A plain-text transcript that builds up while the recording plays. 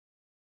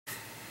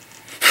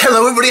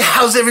Hello everybody,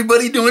 how's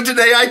everybody doing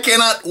today? I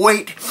cannot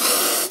wait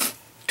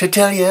to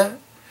tell you,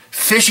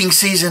 fishing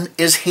season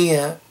is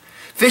here.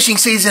 Fishing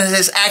season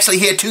is actually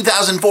here,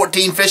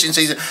 2014 fishing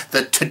season.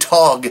 The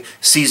tautog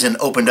season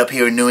opened up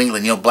here in New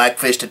England. You know,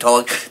 blackfish,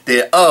 tautog.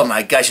 Oh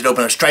my gosh, it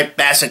opened up. Striped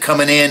bass are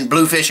coming in.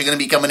 Bluefish are going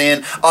to be coming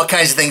in. All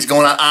kinds of things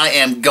going on. I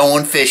am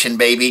going fishing,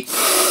 baby.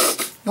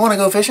 You want to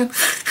go fishing?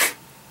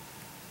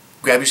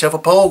 Grab yourself a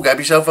pole, grab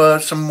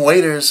yourself some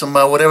waders, some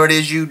whatever it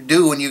is you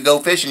do when you go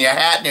fishing, your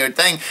hat and your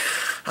thing.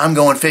 I'm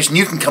going fishing.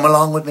 You can come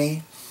along with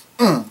me.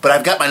 But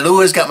I've got my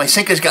lures, got my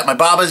sinkers, got my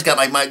bobbers, got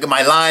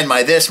my line,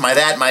 my this, my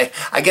that,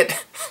 I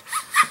get...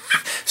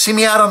 See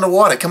me out on the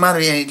water. Come out.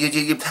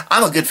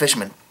 I'm a good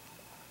fisherman.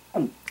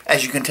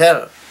 As you can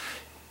tell.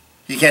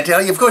 You can't tell?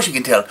 Of course you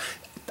can tell.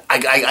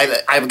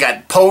 I've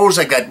got poles,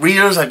 I've got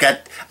reels, I've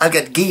got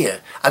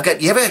gear.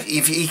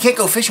 If you can't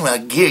go fishing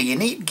without gear, you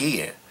need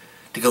gear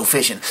to go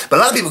fishing. But a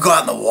lot of people go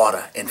out in the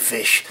water and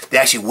fish. They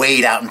actually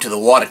wade out into the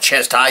water,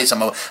 chest high.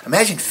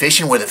 Imagine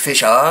fishing where the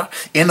fish are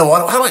in the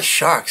water. How about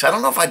sharks? I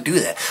don't know if I'd do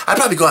that. I'd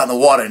probably go out in the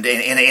water and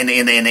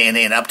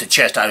up to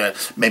chest high,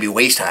 maybe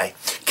waist high,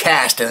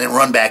 cast and then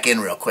run back in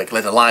real quick.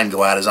 Let the line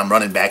go out as I'm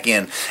running back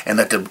in and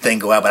let the thing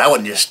go out. But I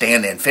wouldn't just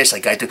stand there and fish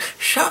like I do.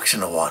 Sharks in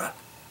the water.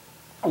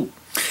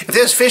 If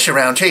there's fish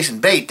around chasing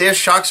bait, there's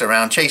sharks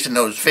around chasing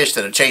those fish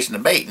that are chasing the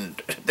bait,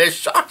 and there's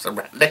sharks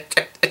around.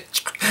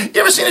 You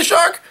ever seen a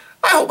shark?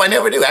 I hope I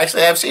never do.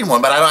 Actually, I've seen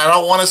one, but I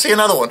don't want to see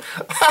another one.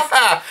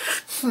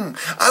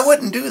 I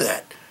wouldn't do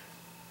that.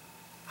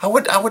 I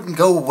wouldn't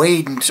go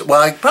wading.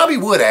 Well, I probably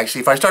would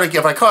actually. If I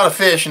caught a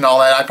fish and all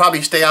that, I'd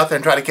probably stay out there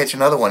and try to catch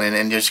another one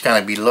and just kind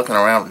of be looking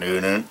around,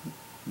 doing it.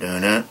 It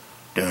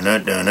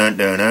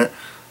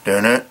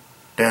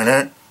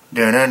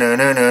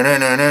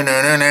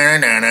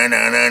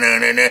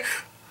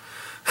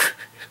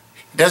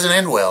doesn't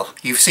end well.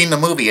 You've seen the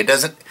movie. It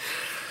doesn't.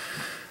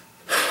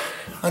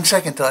 On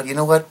second thought, you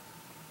know what?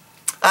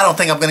 I don't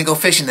think I'm going to go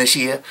fishing this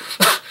year.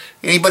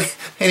 Anybody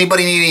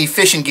need any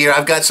fishing gear?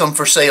 I've got some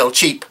for sale,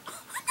 cheap.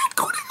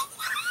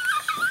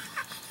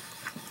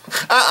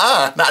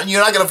 You're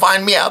not going to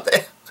find me out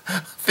there.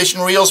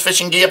 Fishing reels,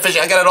 fishing gear,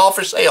 fishing. I got it all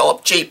for sale,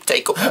 up cheap.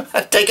 Take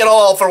it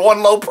all for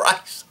one low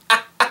price.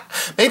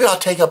 Maybe I'll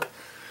take up.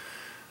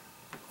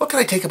 What can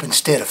I take up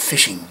instead of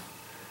fishing?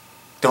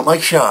 Don't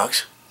like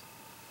sharks.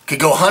 Could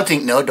go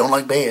hunting. No, don't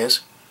like bears.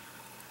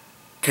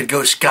 Could go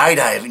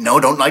skydiving. No,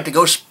 don't like to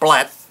go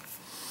splat.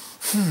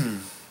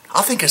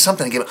 I'll think of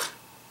something to give.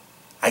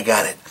 I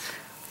got it.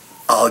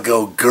 I'll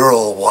go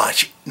girl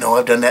watch. No,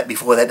 I've done that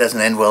before. That doesn't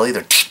end well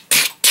either.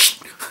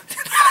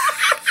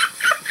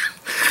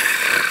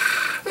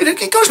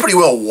 It goes pretty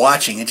well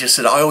watching. It's just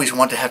that I always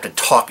want to have to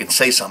talk and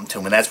say something to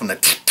him, and that's when the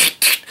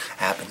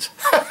happens.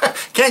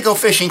 Can't go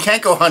fishing,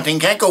 can't go hunting,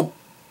 can't go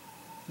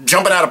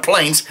jumping out of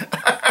planes.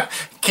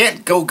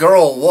 Can't go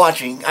girl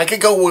watching. I could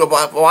go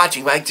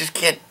watching, but I just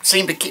can't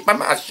seem to keep my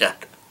mouth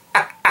shut.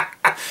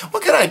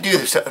 What could I do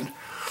this time?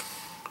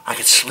 I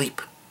could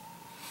sleep.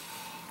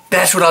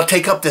 That's what I'll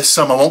take up this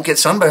summer. I won't get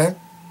sunburned.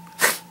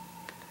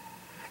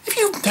 If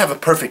you have a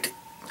perfect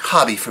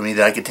hobby for me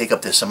that I could take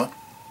up this summer,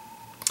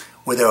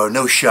 where there are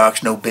no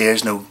sharks, no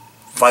bears, no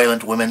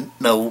violent women,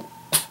 no...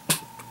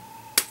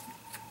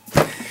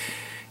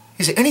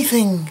 Is there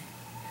anything...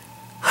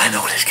 I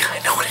know this guy. I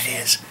know what it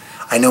is.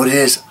 I know what it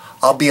is.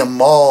 I'll be a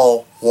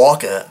mall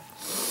walker.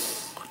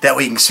 That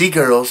way you can see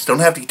girls. Don't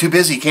have to be too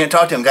busy. You can't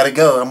talk to them. Gotta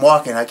go. I'm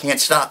walking. I can't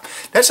stop.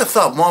 That's a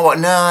thought. Mall walk.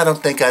 No, I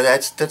don't think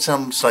that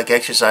sounds like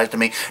exercise to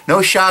me.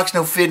 No sharks,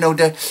 no fish, no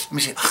death. Let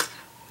me see.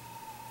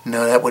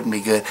 No, that wouldn't be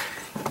good.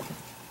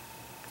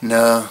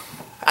 No.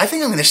 I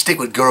think I'm going to stick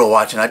with girl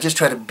watching. I just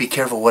try to be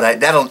careful what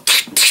that'll...